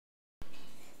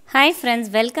Hi friends,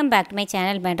 welcome back to my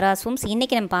channel madrashomes.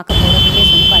 இன்னைக்கு நம்ம பார்க்க போற வீடியோஸ்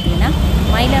வந்து பாத்தீங்கன்னா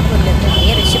மயிலாப்பூர்ல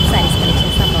இருக்க Rishab sarees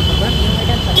collections தான் பார்க்க போறோம்.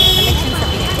 இவங்கட்ட collections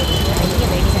அப்படிங்கிறது நிறைய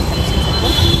varieties and collections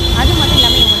இருக்கும். அது மட்டும்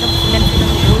இல்லாம இவங்க வந்து full and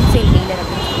full wholesale dealer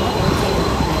அப்படின்னு சொல்லுவோம். wholesale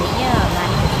நிறைய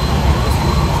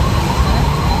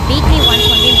weekly once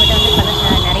வந்து இவங்கட்ட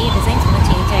வந்து நிறைய டிசைன்ஸ் வந்து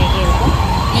சேஞ்ச் ஆகிட்டே இருக்கும்.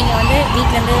 நீங்க வந்து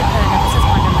வீட்ல இருந்து நான்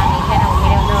பிசினஸ் பண்றேன், இல்ல நான்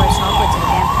உங்களே வந்து ஒரு ஷாப்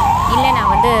வச்சிருக்கேன், இல்ல நான்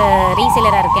வந்து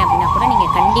ரீசேலரா இருக்கேன் அப்படினா கூட நீங்க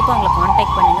கண்டிப்பா அவங்களை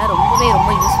कांटेक्ट பண்ணுங்க. ரொம்ப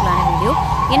யூஸ்ஃபுல்லான வீடியோ.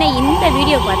 ஏன்னா இந்த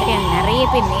வீடியோ பார்த்துட்டு எனக்கு நிறைய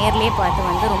பேர் நேர்லயே பார்த்து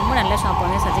வந்து ரொம்ப நல்ல ஷாப்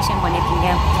வந்து சஜஷன் பண்ணிருக்கீங்க.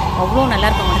 அவ்வளோ நல்லா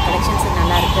இருக்கு, அவங்க கலெக்ஷன்ஸ்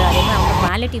நல்லா இருக்கு, அதே மாதிரி அவங்க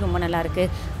குவாலிட்டி ரொம்ப நல்லா இருக்கு,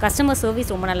 கஸ்டமர்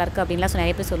சர்வீஸ் ரொம்ப நல்லா இருக்கு அப்படின்லாம்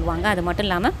நிறைய பேர் சொல்லுவாங்க. அது மட்டும்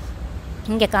இல்லாமல்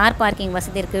இங்கே கார் பார்க்கிங்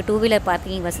வசதி இருக்குது, டூ வீலர்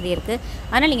பார்க்கிங் வசதி இருக்குது.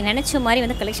 அதனால் நீங்கள் நினச்ச மாதிரி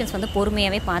வந்து கலெக்ஷன்ஸ் வந்து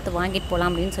பொறுமையாகவே பார்த்து வாங்கிட்டு போகலாம்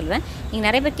அப்படின்னு சொல்லுவேன். நீங்கள்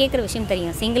நிறைய பேர் கேட்குற விஷயம்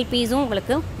தெரியும், சிங்கிள் பீஸும்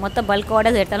உங்களுக்கு மொத்த பல்க்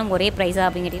ஆர்டர்ஸ் எடுத்தாலும் ஒரே ப்ரைஸாக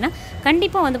அப்படின்னு கேட்டிங்கன்னா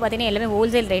கண்டிப்பாக வந்து பார்த்தீங்கன்னா எல்லாமே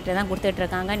ஹோல்சேல் ரேட்டில் தான்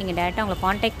கொடுத்துட்ருக்காங்க. நீங்கள் டேரெக்டாக அவங்களை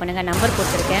காண்டாக்ட் பண்ணுங்கள், நம்பர்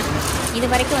கொடுத்துருக்கேன். இது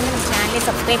வரைக்கும் வந்து நம்ம சேனலே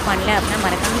சப்ஸ்கிரைப் பண்ணல அப்படின்னா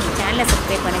மறக்காமல் நீங்கள் சேனலை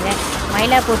சப்ஸ்கிரைப் பண்ணுங்கள்.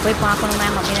 மயிலாப்பூர் போய் பார்க்கணும்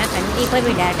மேம் அப்படின்னா கண்டிப்பாக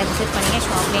போய் டேரெக்டாக விசிட் பண்ணுங்கள்,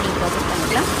 ஷாப்லேயே நீங்கள் பர்ச்சேஸ்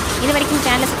பண்ணிக்கலாம். இது வரைக்கும்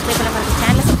சேனலை சப்ஸ்கிரைப் பண்ண பார்த்து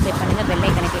சேனலை சப்ஸ்கிரைப் பண்ணுங்கள், பெல்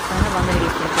ஐக்கனை கிளிக் பண்ணுங்கள். வாங்க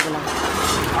வீடியோ கொடுத்துக்கலாம்.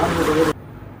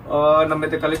 நம்ம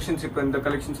இந்த கலெக்ஷன்ஸ் இப்போ இந்த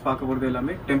கலெக்ஷன்ஸ் பார்க்க போகிறது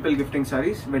எல்லாமே temple gifting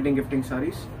saris, wedding gifting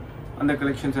saris, அந்த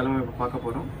கலெக்ஷன்ஸ் எல்லாமே இப்போ பார்க்க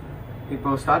போகிறோம். இப்போ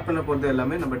ஸ்டார்ட் பண்ண போகிறது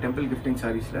எல்லாமே நம்ம டெம்பிள் கிஃப்டிங்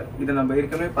சாரீஸில். இதை நம்ம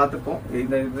ஏற்கனவே பார்த்துப்போம்.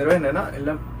 இந்த தடவை என்னென்னா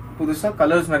எல்லாம் புதுசாக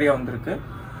கலர்ஸ் நிறையா வந்திருக்கு.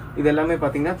 இது எல்லாமே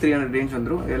பார்த்தீங்கன்னா 300 ரேஞ்ச்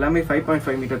வந்துடும். இது எல்லாமே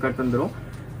 5.5 மீட்டர் கட் வந்துடும்.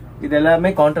 இது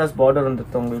எல்லாமே கான்ட்ராஸ்ட் பார்டர்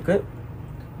வந்துடும். உங்களுக்கு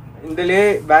இதுலேயே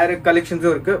வேறு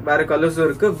கலெக்ஷன்ஸும் இருக்குது, வேறு கலர்ஸும்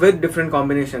இருக்குது, with different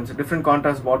combinations, different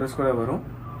contrast borders கூட வரும்.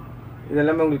 இது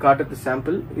எல்லாமே உங்களுக்கு காட்டுறது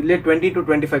சாம்பிள். இதுலேயே 20 to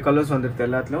 25 கலர்ஸ் வந்துருக்கு.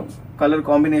 எல்லாத்துலையும் கலர்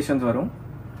காம்பினேஷன்ஸ் வரும்.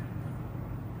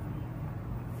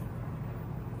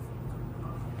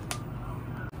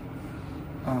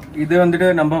 இது வந்துட்டு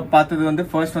நம்ம பார்த்தது வந்து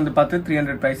ஃபர்ஸ்ட் வந்து பார்த்து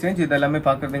 300 ப்ரைஸ் ரேஞ்ச். இது எல்லாமே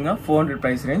பார்க்குறதுங்க 400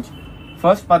 ப்ரைஸ் ரேஞ்ச்.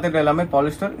 ஃபர்ஸ்ட் பார்த்துட்டு எல்லாமே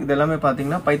பாலிஸ்டர். இது எல்லாமே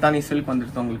பார்த்தீங்கன்னா பைத்தானி சில்க்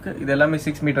வந்துருக்கு உங்களுக்கு. இது எல்லாமே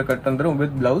 6 மீட்டர் கட் வந்துடும்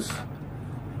வித் பிளவுஸ்.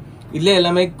 இதுலேயே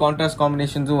எல்லாமே கான்ட்ராஸ்ட்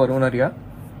காம்பினேஷன்ஸும் வரும் நிறையா.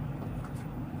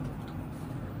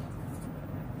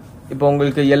 இப்போ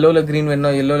உங்களுக்கு எல்லோவில் க்ரீன்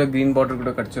வேணும், எல்லோவில் க்ரீன் பார்டர்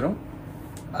கூட கிடச்சிரும்.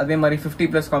 அதே மாதிரி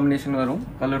 50+ காம்பினேஷன் வரும்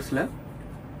கலர்ஸில்.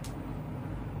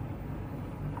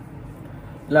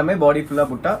 எல்லாமே பாடி ஃபுல்லாக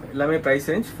புட்டா. எல்லாமே ப்ரைஸ்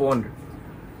ரேஞ்ச் 400.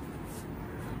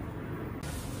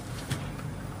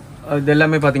 இது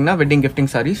எல்லாமே பார்த்தீங்கன்னா வெட்டிங் கிஃப்டிங்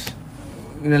சாரீஸ்.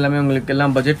 இது எல்லாமே உங்களுக்கு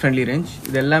எல்லாம் பட்ஜெட் ஃப்ரெண்ட்லி ரேஞ்ச்.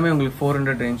 இது எல்லாமே உங்களுக்கு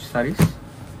 400 ரேஞ்ச் சாரீஸ்.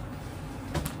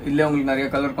 இதில் உங்களுக்கு நிறைய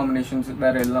கலர் காம்பினேஷன்ஸ்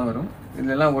வேறு எல்லாம் வரும்.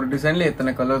 இதெல்லாம் ஒரு டிசைனில்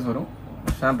எத்தனை கலர்ஸ் வரும்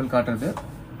சாம்பிள் காட்டுறது.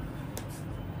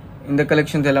 இந்த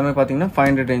கலெக்ஷன்ஸ் எல்லாமே பார்த்தீங்கன்னா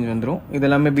 500 ரேஞ்ச் வந்துடும். இது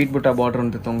எல்லாமே பீட் புட்டா பார்டர்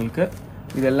வந்துடுது உங்களுக்கு.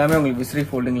 இது எல்லாமே உங்களுக்கு விசிறி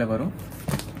ஃபோல்டிங்கில் வரும்.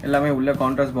 எல்லாமே உள்ள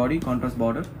கான்ட்ராஸ்ட் பாடி, கான்ட்ராஸ்ட்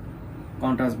பார்டர்,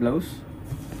 கான்ட்ராஸ்ட் பிளவுஸ்.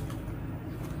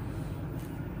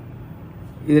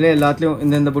 இதில் எல்லாத்துலேயும்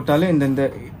இந்த புட்டாலே இந்த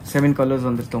 7 கலர்ஸ்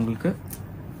வந்துடுது உங்களுக்கு.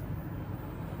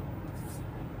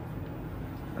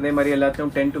 அதே மாதிரி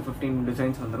எல்லாத்துலேயும் 10 to 15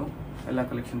 டிசைன்ஸ் வந்துடும் எல்லா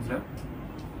கலெக்ஷன்ஸில்.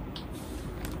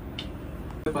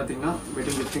 பார்த்தீங்கன்னா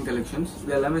வெட்டிங் கிஃப்டிங் கலெக்ஷன்ஸ்.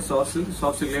 இது எல்லாமே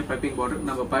சாஃப்ட் சில்க்லேயே பைப்பிங் பார்டர்.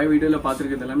 நம்ம பழைய வீடியோவில்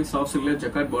பார்த்துருக்கிறது எல்லாமே சாஃப்ட் சில்க்லேயே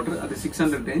ஜக்கார்ட் பார்டர். அது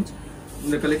 600 ரேஞ்ச்.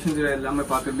 இந்த கலெக்ஷன்ஸ் எல்லாமே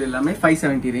பார்க்குறது எல்லாமே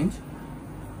 570 ரேஞ்ச்.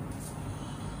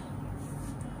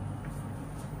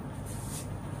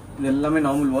 இது எல்லாமே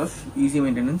நார்மல் வாஷ், ஈஸி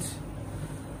மெயின்டெனன்ஸ்.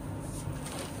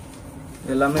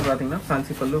 இது எல்லாமே பார்த்தீங்கன்னா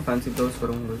ஃபேன்சி பல்லு, ஃபேன்சி ப்ளவுஸ்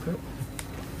வரும் உங்களுக்கு.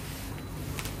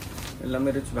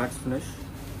 எல்லாமே ரிச் வேக்ஸ் ஃபினிஷ்.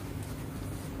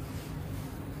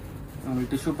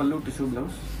 உங்களுக்கு டிஷ்யூ பல்லு, டிஷ்யூ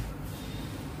பிளவுஸ்,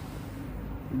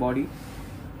 பாடி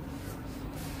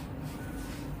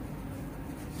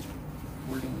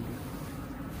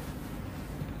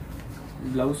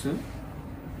பிளவுஸ்,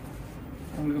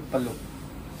 உங்களுக்கு பல்லு,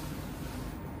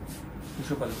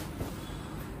 டிஷ்யூ பல்லு.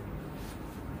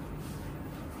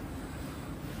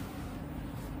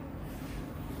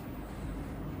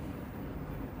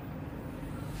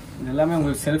 இது எல்லாமே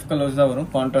உங்களுக்கு செல்ஃப் கலர்ஸ் தான் வரும்,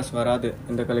 கான்ட்ராஸ்ட் வராது.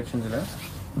 இந்த கலெக்ஷன்ஸில்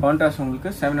கான்ட்ராஸ்ட் உங்களுக்கு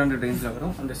 700 ரேஞ்சில்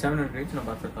வரும். அந்த 700 ரேஞ்ச் நம்ம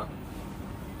பார்த்துருக்கோம்.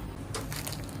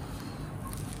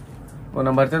 இப்போ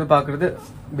நம்ம அடுத்தது பார்க்குறது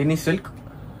பினி சில்க்.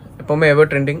 எப்போவுமே எவர்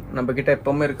ட்ரெண்டிங் நம்ம கிட்ட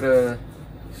எப்போவுமே இருக்கிற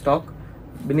ஸ்டாக்.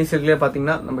 பினி சில்க்லேயே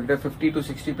பார்த்தீங்கன்னா நம்மகிட்ட 50 to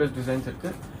 60+ டிசைன்ஸ்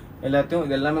இருக்குது. எல்லாத்தையும்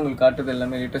இது எல்லாமே உங்களுக்கு காட்டுறது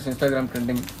எல்லாமே லேட்டஸ்ட் இன்ஸ்டாகிராம்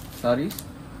ட்ரெண்டிங் சாரீஸ்.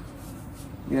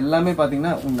 இது எல்லாமே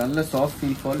பார்த்தீங்கன்னா நல்ல சாஃப்ட்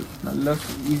ஃபீல் ஃபால், நல்ல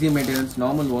ஈஸி மெட்டீரியல்ஸ்,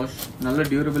 நார்மல் வாஷ், நல்ல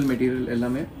டியூரபிள் மெட்டீரியல்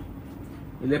எல்லாமே.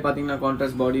 இதே பார்த்தீங்கன்னா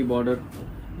கான்ட்ராஸ்ட் பாடி, பார்டர்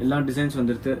எல்லா டிசைன்ஸ்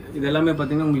வந்துடுது. இது எல்லாமே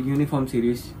பார்த்தீங்கன்னா உங்களுக்கு யூனிஃபார்ம்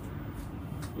சீரீஸ்.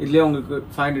 இதுலேயே உங்களுக்கு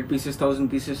 500 பீசஸ், 1000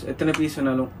 பீசஸ், எத்தனை பீஸ்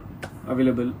வேணாலும்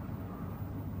அவைலபிள்.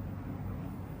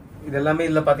 இது எல்லாமே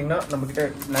இதில் பார்த்தீங்கன்னா நம்மக்கிட்ட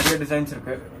நிறைய டிசைன்ஸ்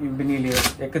இருக்குது. பின்னிலேயே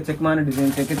எக்கச்சக்கமான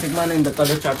டிசைன்ஸ், எக்கச்சக்கமான இந்த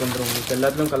கலர் சார்ட் வந்துடும் உங்களுக்கு.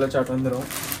 எல்லாத்துலேயும் கலர் சார்ட் வந்துடும்.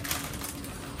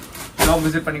 ஷாப்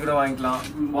விசிட் பண்ணி கூட வாங்கிக்கலாம்.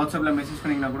 வாட்ஸ்அப்பில் மெசேஜ்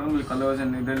பண்ணிங்கன்னா கூட உங்களுக்கு கலர்ஸ்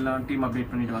அண்ட் இதெல்லாம் டீம் அப்டேட்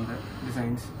பண்ணிவிடுவாங்க.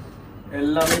 டிசைன்ஸ்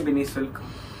எல்லாமே பினி சில்க்,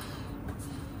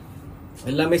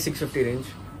 எல்லாமே 650 ரேஞ்ச்.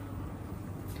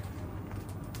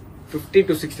 50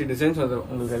 to 60 டிசைன்ஸ் வந்துடும்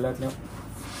உங்களுக்கு எல்லாத்துலேயும்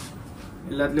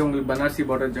உங்களுக்கு பனாரசி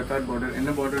பார்டர், ஜக்கார்ட் பார்டர், என்ன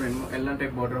பார்டர் வேணுமோ எல்லா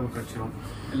டைப் பார்டர் உங்களுக்கு கிடச்சிரும்.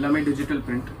 எல்லாமே டிஜிட்டல்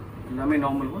பிரிண்ட், எல்லாமே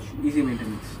நார்மல் வாஷ், ஈஸி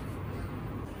மெயின்டெனன்ஸ்.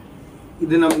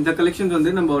 இது இந்த கலெக்ஷன்ஸ் வந்து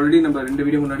நம்ம ஆல்ரெடி 2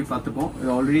 வீடியோ முன்னாடி பார்த்துப்போம். இது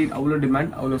ஆல்ரெடி அவ்வளோ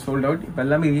டிமாண்ட், அவ்வளோ சோல்ட் அவுட். இப்போ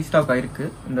எல்லாமே ரீஸ்டாக் ஆயிருக்கு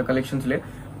இந்த கலெக்ஷன்ஸ்லேயே.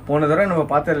 போன தடவை நம்ம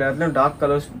பார்த்த எல்லாத்துலேயும் டார்க்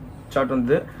கலர்ஸ் சார்ட்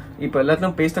வந்து இப்போ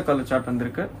எல்லாத்துலேயும் பேஸ்டல் கலர் சார்ட்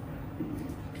வந்திருக்கு.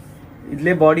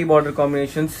 இதுலேயே பாடி பார்டர்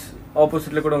காம்பினேஷன்ஸ்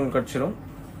ஆப்போசிட்ல கூட உங்களுக்கு கிடச்சிரும்.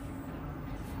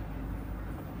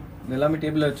 இது எல்லாமே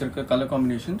டேபிளில் வச்சிருக்க கலர்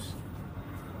காம்பினேஷன்ஸ்.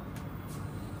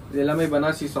 இது எல்லாமே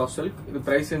பனாரசி சாஃப்ட் சில்க். இது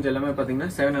பிரைஸ் ரேஞ்ச் எல்லாமே பார்த்தீங்கன்னா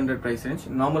 700 price range.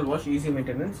 Normal wash, easy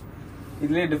maintenance.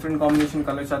 இதுலேயே டிஃப்ரெண்ட் காம்பினேஷன்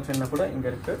கலர் சார்ட்ஸ் என்ன கூட இங்கே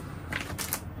இருக்கு.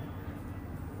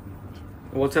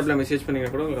 வாட்ஸ்அப்பில் மெசேஜ்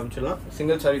பண்ணிங்கன்னா கூட உங்களுக்கு அனுப்பிச்சிடலாம்.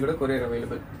 சிங்கிள் சாரி கூட கொரியர்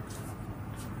அவைலபிள்.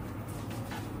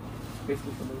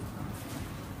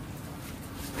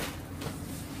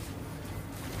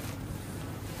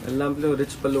 எல்லாமே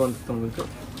ரிச் பல்லு வந்துட்டு உங்களுக்கு.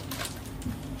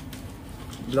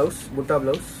 ब्लाउज बुट्टा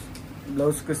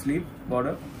ब्लाउज के स्लीव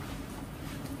बॉर्डर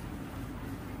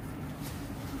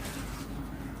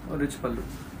और rich pallu.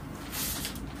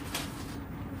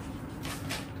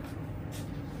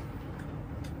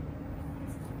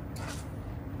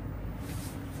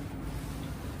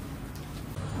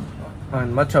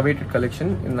 and much awaited collection.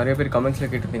 நிறைய பேர் கமெண்ட்ஸ்ல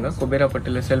கேட்டிருந்தீங்க குபேரா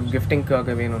பட்டில செல்ஃப்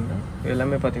கிஃப்டிங்காக வேணும்னு.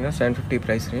 எல்லாமே பார்த்தீங்கன்னா 750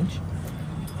 பிரைஸ் ரேஞ்ச்.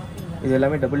 இது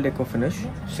எல்லாமே டபுள் டெக்கோ ஃபினிஷ்.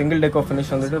 சிங்கிள் டெக்கோ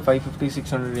ஃபினிஷ் வந்துட்டு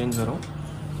 550-600 ரேஞ்ச் வரும்.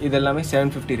 இது எல்லாமே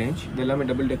 750 ரேஞ்ச். இது எல்லாமே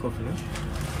டபுள் டெக்கோ ஃபினிஷ்.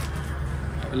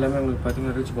 எல்லாமே உங்களுக்கு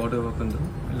பார்த்தீங்கன்னா ரிச் பார்டர் ஒர்க்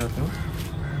வந்துடும். எல்லாத்தையும்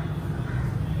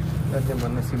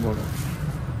மன்னசி பார்டர்.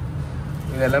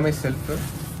 இது எல்லாமே செல்ஃபு.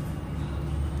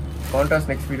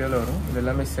 கான்ட்ராஸ்ட் நெக்ஸ்ட் வீடியோவில் வரும். இது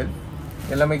எல்லாமே செல்ஃப்,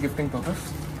 எல்லாமே கிஃப்டிங் பர்பஸ்.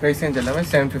 ப்ரைஸ் ரேஞ்ச் எல்லாமே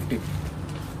 750.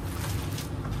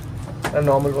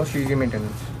 Normal wash, easy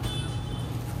maintenance.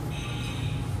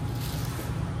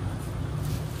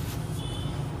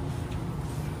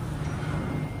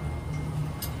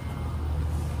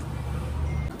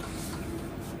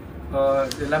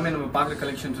 எல்லாமே நம்ம பார்க்குற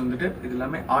கலெக்ஷன்ஸ் வந்துட்டு இது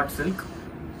எல்லாமே ஆர்ட் சில்க்,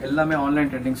 எல்லாமே ஆன்லைன்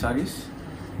ட்ரெண்டிங் சாரீஸ்.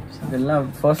 இதெல்லாம்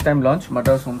first time launch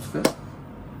madrashomes.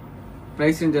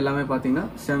 Price range எல்லாமே பார்த்தீங்கன்னா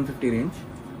 750 ரேஞ்ச்.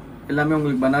 எல்லாமே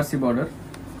உங்களுக்கு பனாரசி பார்டர்.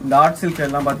 இந்த ஆர்ட் சில்க்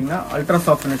எல்லாம் பார்த்தீங்கன்னா அல்ட்ரா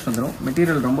சாஃப்ட் ஃபினிஷ் வந்துடும்.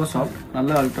 மெட்டீரியல் ரொம்ப சாஃப்ட்,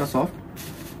 நல்ல அல்ட்ரா சாஃப்ட்.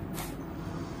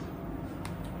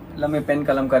 எல்லாமே பென்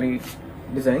கலம்காரி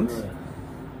டிசைன்ஸ்.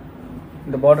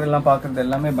 இந்த பார்டர் எல்லாம் பார்க்குறது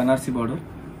எல்லாமே பனாரசி பார்டர்.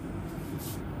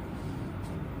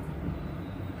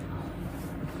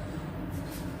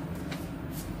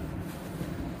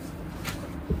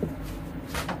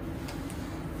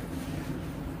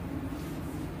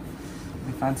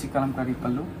 फैंसी कलमकारी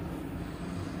पल्लू.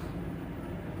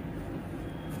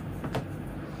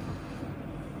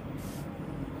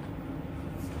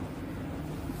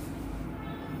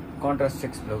 Contrast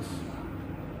checks blouse.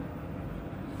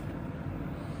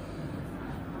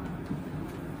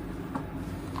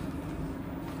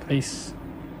 प्राइस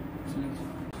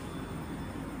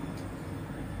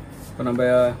இப்போ நம்ம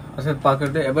அசட்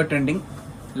பார்க்குறது எவர் ட்ரெண்டிங்.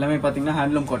 எல்லாமே பார்த்தீங்கன்னா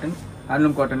handloom cotton.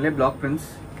 Handloom காட்டன்லேயே black prints,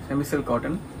 semi silk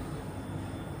cotton.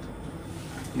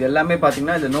 இது எல்லாமே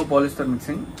பார்த்தீங்கன்னா இது நோ பாலிஸ்டர்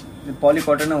மிக்சிங். இது பாலி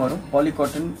காட்டனும் வரும். பாலி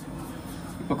காட்டன்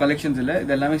இப்போ கலெக்ஷன்ஸ் இல்லை.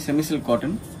 இது எல்லாமே செமிசில்க்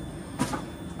காட்டன்.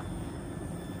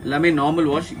 எல்லாமே normal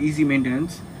wash, easy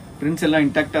maintenance. Prints எல்லாம்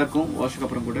இன்டாக்டாக இருக்கும் வாஷுக்கு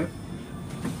அப்புறம் கூட.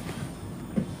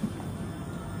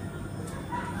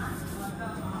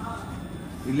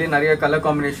 இதுலேயே நிறைய கலர்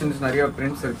காம்பினேஷன்ஸ், நிறைய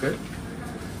பிரிண்ட்ஸ் இருக்கு.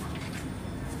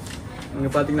 இங்கே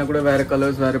பார்த்தீங்கன்னா கூட வேற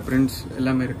கலர்ஸ், வேற பிரிண்ட்ஸ்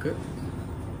எல்லாமே இருக்கு.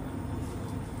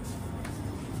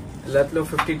 எல்லாத்துலையும்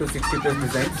 50 to 60 plus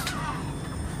designs.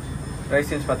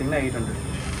 Price range பார்த்தீங்கன்னா 800.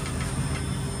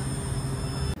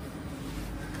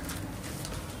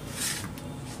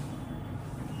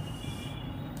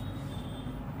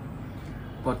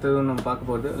 அடுத்தது நம்ம பார்க்க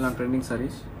போகிறது எல்லாம் ட்ரெண்டிங்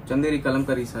சாரீஸ். சந்தேரி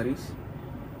கலம்காரி சாரீஸ்.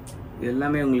 இது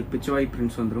எல்லாமே உங்களுக்கு பிச்சவாய்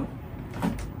பிரிண்ட்ஸ் வந்துடும்.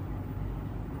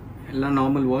 எல்லாம்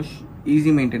நார்மல் வாஷ்,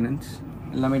 ஈஸி மெயின்டெனன்ஸ்.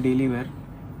 எல்லாமே டெய்லி வேர்.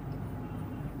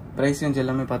 ப்ரைஸ் ரேஞ்ச்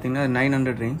எல்லாமே பார்த்தீங்கன்னா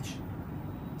 900 range.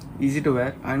 Easy to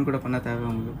where, iron கூட பண்ண தேவை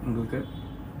உங்களுக்கு.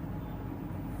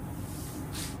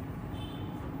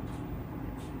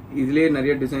 இதுலேயே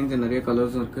நிறைய டிசைன்ஸ், நிறைய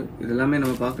கலர்ஸும் இருக்குது. இது எல்லாமே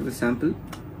நம்ம பார்க்குறது சாம்பிள்.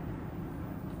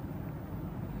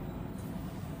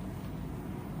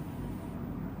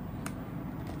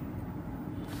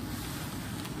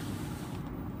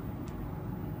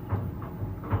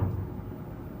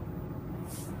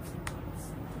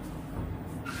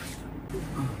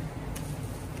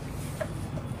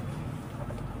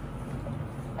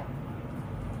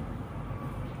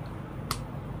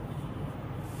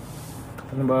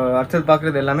 நம்ம அடுத்தது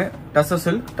பார்க்குறது எல்லாமே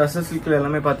டசர் சில்கில்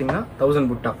எல்லாமே பார்த்தீங்கன்னா 1000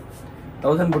 புட்டா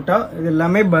 1000 புட்டா. இது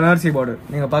எல்லாமே பனாரசி பார்டர்.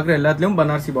 நீங்கள் பார்க்குற எல்லாத்துலேயும்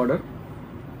பனாரசி பார்டர்.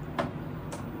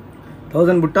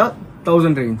 1000 புட்டா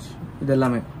 1000 ரேஞ்ச். இது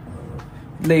எல்லாமே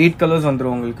இதில் 8 கலர்ஸ்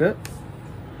வந்துடும் உங்களுக்கு.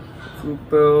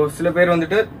 இப்போ சில பேர்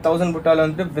வந்துட்டு 1000 புட்டாவில்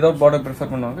வந்துட்டு விதவுட் பார்டர்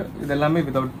ப்ரிஃபர் பண்ணுவாங்க. இது எல்லாமே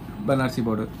without Banarasi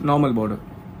border, normal border.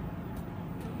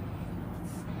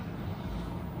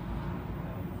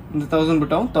 இந்த 1000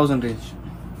 புட்டாவும் 1000 ரேஞ்ச்.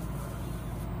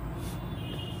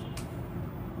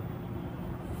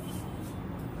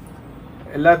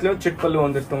 எல்லாத்துலயும் சிட் பல்லு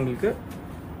வந்துருது உங்களுக்கு.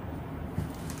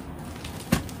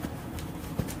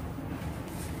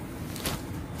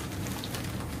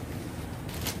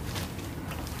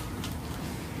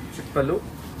 சிட் பல்லு.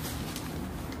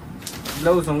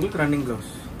 பிளவுஸ் உங்களுக்கு ரன்னிங்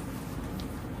பிளவுஸ்.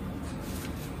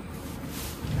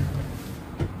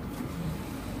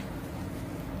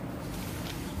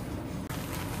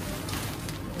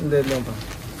 இந்த இதுல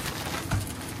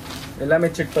எல்லாமே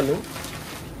சிட் பல்லு.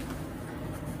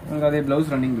 அதே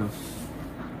பிளவுஸ் ரன்னிங் பிளவுஸ்.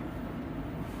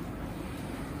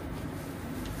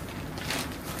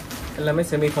 எல்லாமே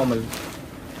செமி ஃபார்மல்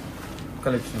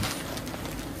கலெக்ஷன்.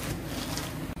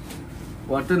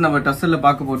 அடுத்து நம்ம டசரில்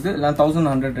பார்க்க போகிறது எல்லாம்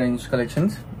 1100 ரேஞ்ச்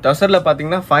கலெக்ஷன்ஸ். டசரில்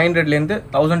பார்த்தீங்கன்னா 500லேருந்து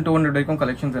 1200 வரைக்கும்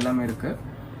கலெக்ஷன்ஸ் எல்லாமே இருக்குது.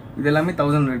 இது எல்லாமே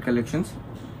 1000 ரேட் கலெக்ஷன்ஸ்.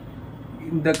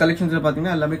 இந்த கலெக்ஷன்ஸில்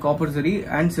பார்த்தீங்கன்னா எல்லாமே காப்பர் சரி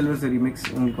அண்ட் சில்வர் சரி மிக்ஸ்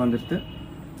உங்களுக்கு வந்துடுது.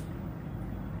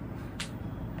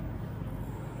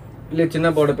 இல்லை சின்ன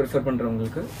பார்டர் ப்ரிஃபர்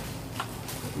பண்ணுறவங்களுக்கு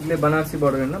இல்லை பனாரசி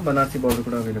பார்டர் வேணும்னா பனாரசி பார்டர்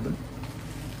கூட அவைலபிள்.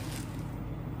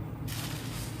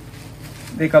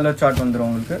 இதே கலர் சார்ட் வந்துடும்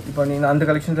உங்களுக்கு. இப்போ நீங்கள் அந்த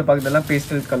கலெக்ஷன்ஸை பார்க்குறதெல்லாம்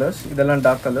பேஸ்டல் கலர்ஸ், இதெல்லாம்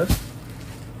டார்க் கலர்ஸ்,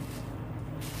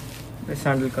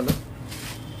 சாண்டில் கலர்.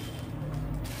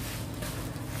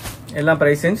 எல்லாம்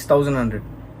ப்ரைஸ் ரேஞ்ச் 1100.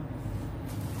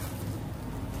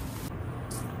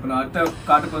 அடுத்த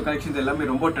காட்டுப்போகிற கலெக்ஷன்ஸ் எல்லாமே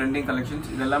ரொம்ப ட்ரெண்டிங் கலெக்ஷன்ஸ்.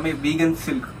 இது எல்லாமே வீகன்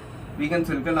சில்க். வீகன்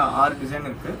சில்க்கு நான் 6 டிசைன்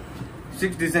இருக்குது.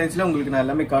 6 டிசைன்ஸில் உங்களுக்கு நான்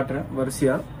எல்லாமே காட்டுறேன்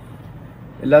வரிசையாக.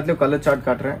 எல்லாத்துலேயும் கலர் சார்ட்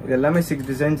காட்டுறேன். இது எல்லாமே 6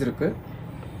 டிசைன்ஸ் இருக்குது.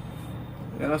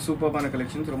 இதெல்லாம் சூப்பரான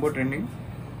கலெக்ஷன்ஸ், ரொம்ப ட்ரெண்டிங்.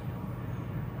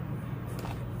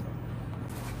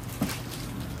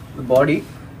 பாடி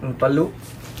பல்லு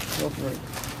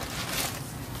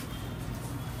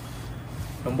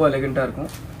ரொம்ப எலிகெண்ட்டாக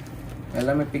இருக்கும்.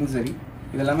 எல்லாமே பிங்க் சரி.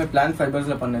 இது எல்லாமே பிளான்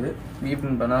ஃபைபர்ஸில் பண்ணது. வீவ்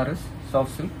இன் பனாரஸ்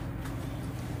சாஃப்ட் சில்க்.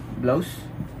 ப்ளவுஸ்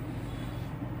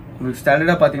உங்களுக்கு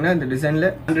ஸ்டாண்டர்டாக பார்த்தீங்கன்னா இந்த டிசைனில்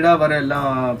ஸ்டாண்டர்டாக வர எல்லாம்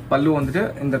பல்லு வந்துட்டு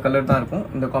இந்த கலர் தான் இருக்கும்.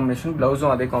 இந்த காம்பினேஷன்.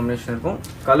 ப்ளவுஸும் அதே காம்பினேஷன் இருக்கும்.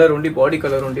 கலர் ஒண்டி பாடி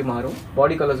கலர் ஒண்டி மாறும்.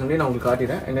 பாடி கலர்ஸ் ஒண்டி நான் உங்களுக்கு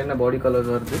காட்டிடுறேன் என்னென்ன பாடி கலர்ஸ்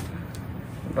வருது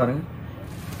பாருங்க.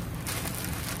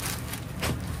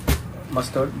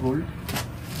 Mustard, gold,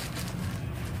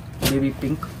 baby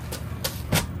pink,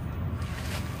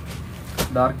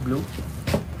 dark blue,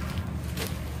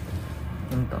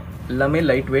 எல்லாமே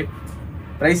லைட் வெயிட்.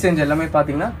 ப்ரைஸ் ரேஞ்ச் எல்லாமே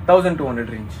பார்த்தீங்கன்னா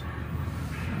 1200 range.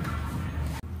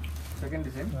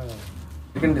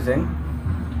 Second design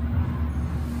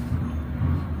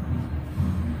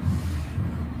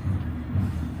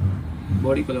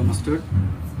body color mustard,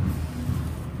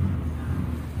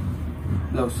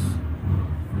 blouse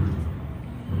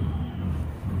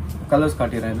colors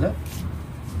காட்டிறேன். இல்ல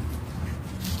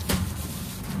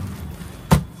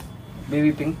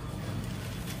baby pink,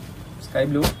 sky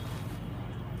blue,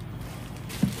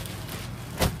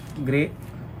 grey,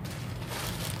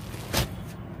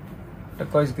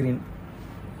 turquoise green.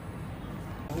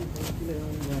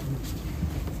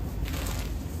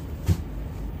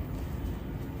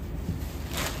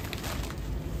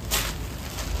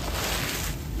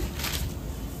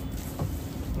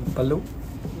 பல்லு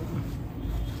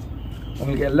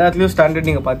உங்களுக்கு எல்லாத்துலயும் ஸ்டாண்டர்ட்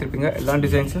நீங்க பார்த்திருப்பீங்க. எல்லா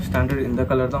டிசைன்ஸும் ஸ்டாண்டர்ட் இந்த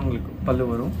கலர் தான் உங்களுக்கு பல்லு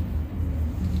வரும்.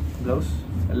 ப்ளவுஸ்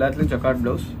எல்லாத்துலயும் jacquard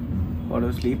blouse,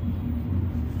 border sleeve.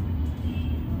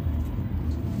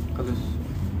 Colours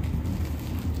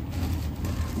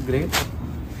grey,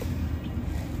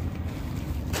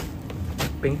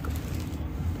 pink,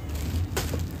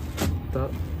 the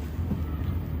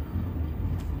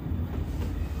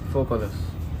 4 colors.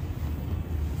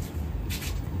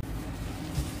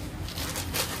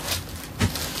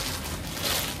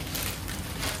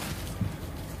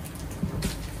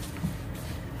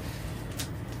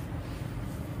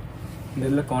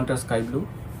 This is contrast sky blue,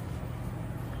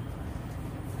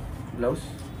 blouse,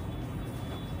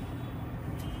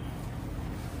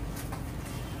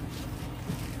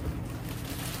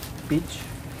 peach,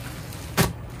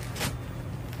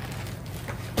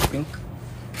 pink,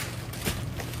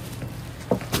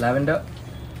 lavender,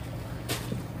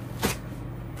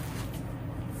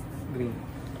 green.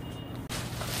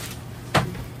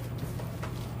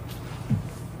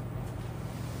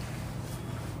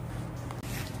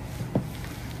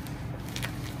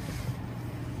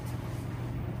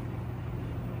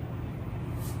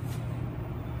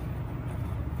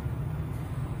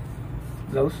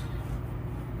 Blouse,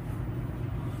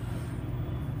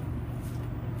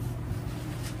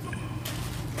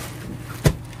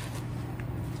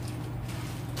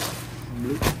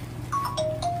 blue,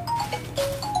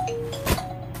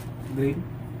 green,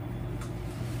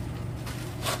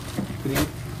 green,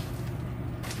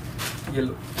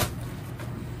 yellow.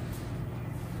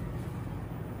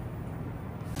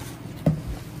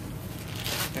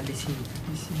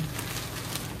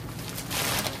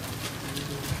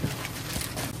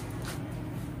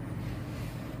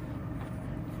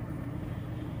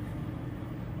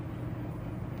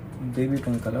 Baby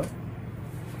pink color.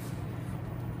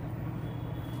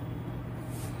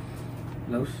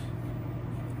 Blouse.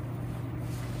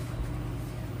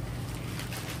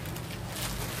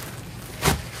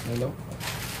 Yellow.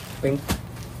 Pink.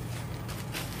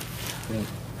 Green.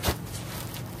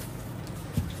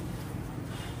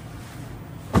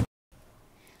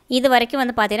 இது வரைக்கும்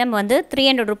வந்து பார்த்தீங்கன்னா நம்ம வந்து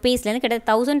 300 ருபீஸ்லேருந்து கிட்ட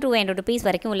 1200 rupees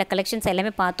வரைக்கும் உள்ள collections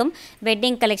எல்லாமே பார்த்தோம்.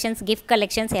 வெட்டிங் கலெக்ஷன்ஸ், கிஃப்ட்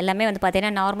கலெக்ஷன்ஸ் எல்லாமே வந்து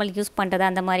பார்த்தீங்கன்னா நார்மல் யூஸ் பண்ணுறது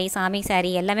அந்த மாதிரி சாமி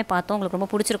சாரீ எல்லாமே பார்த்தோம். உங்களுக்கு ரொம்ப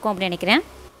பிடிச்சிருக்கும் அப்படின்னு நினைக்கிறேன்.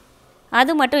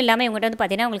 அது மட்டும் இல்லாமல் இவங்ககிட்ட வந்து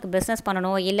பார்த்தீங்கன்னா உங்களுக்கு பிஸ்னஸ்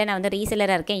பண்ணணும், இல்லை நான் வந்து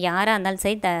ரீசெல்லராக இருக்கேன், யாராக இருந்தாலும்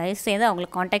சரி தயவு செய்து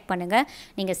அவங்களுக்கு காண்டாக்ட் பண்ணுங்கள்.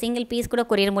 நீங்கள் சிங்கிள் பீஸ் கூட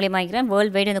கொரியர் மூலியமாக வாங்கிக்கிறேன்.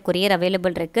 வேர்ல்டு வைடு இந்த கொரியர்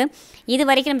அவைலபிள் இருக்குது. இது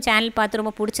வரைக்கும் நம்ம சேனல் பார்த்து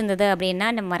ரொம்ப பிடிச்சிருந்தது அப்படின்னா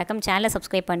நம்ம மறக்காம சேனலை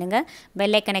சப்ஸ்கிரைப் பண்ணுங்கள்,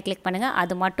 பெல் ஐக்கனை கிளிக் பண்ணுங்கள்.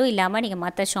 அது மட்டும் இல்லாமல் நீங்கள்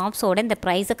மற்ற ஷாப்ஸோட இந்த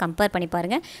ப்ரைஸை கம்பேர் பண்ணி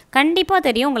பாருங்கள். கண்டிப்பாக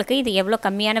தெரியும் உங்களுக்கு இது எவ்வளோ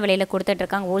கம்மியான விலையில்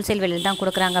கொடுத்துட்ருக்காங்க, ஹோல்சேல் விலையில் தான்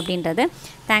கொடுக்குறாங்க அப்படின்றது.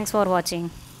 தேங்க்ஸ் ஃபார் வாட்சிங்.